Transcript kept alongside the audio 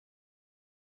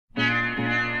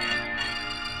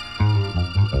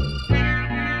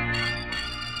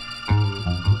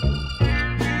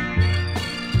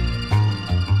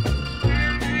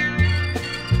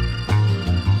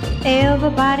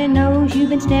Everybody knows you've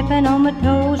been stepping on my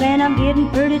toes, and I'm getting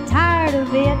pretty tired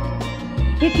of it.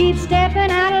 You keep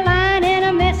stepping out of line and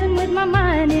I'm messing with my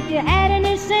mind. If you had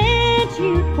any sense,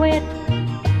 you'd quit.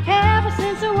 Ever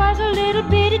since I was a little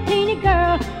bitty teeny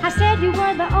girl, I said you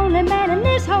were the only man in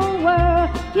this whole world.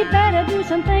 You'd better do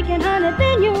some thinking, honey,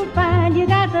 then you'll find you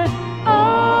got the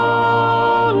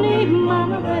only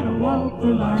mama that'll walk the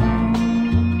line.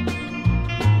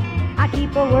 I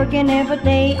keep a working every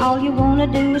day, all you wanna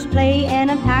do is play, and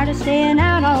I'm tired of staying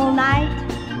out all night.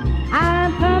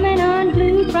 I'm coming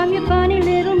unglued from your funny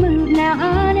little mood. Now,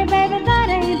 honey, baby, that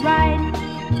ain't right.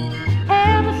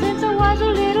 Ever since I was a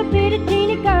little bitty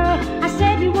teeny girl, I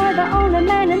said you were the only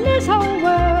man in this whole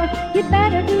world. You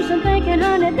better do some thinking,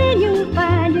 honey, then you'll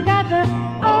find you got the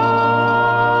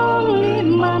only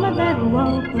mama that'll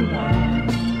walk the line.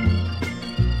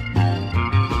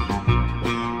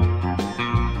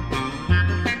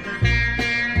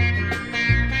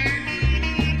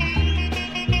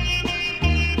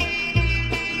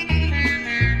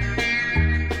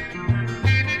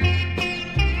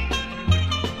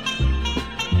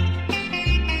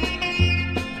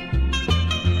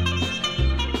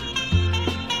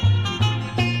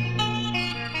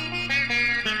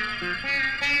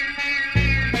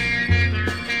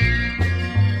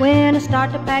 When I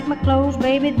start to pack my clothes,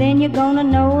 baby, then you're gonna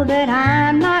know that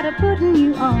I'm not a-putting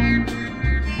you on.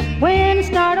 When I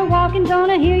start a-walking,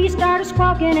 gonna hear you start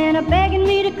a-squawking and a-begging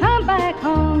me to come back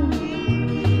home.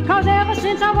 'Cause ever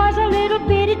since I was a little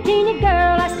bitty teeny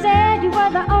girl, I said you were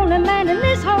the only man in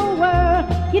this whole world.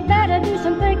 You'd better do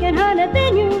some thinking, honey,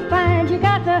 then you'll find you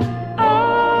got the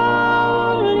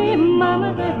only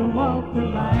mama that'll walk the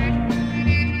line.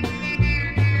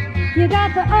 You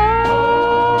got the only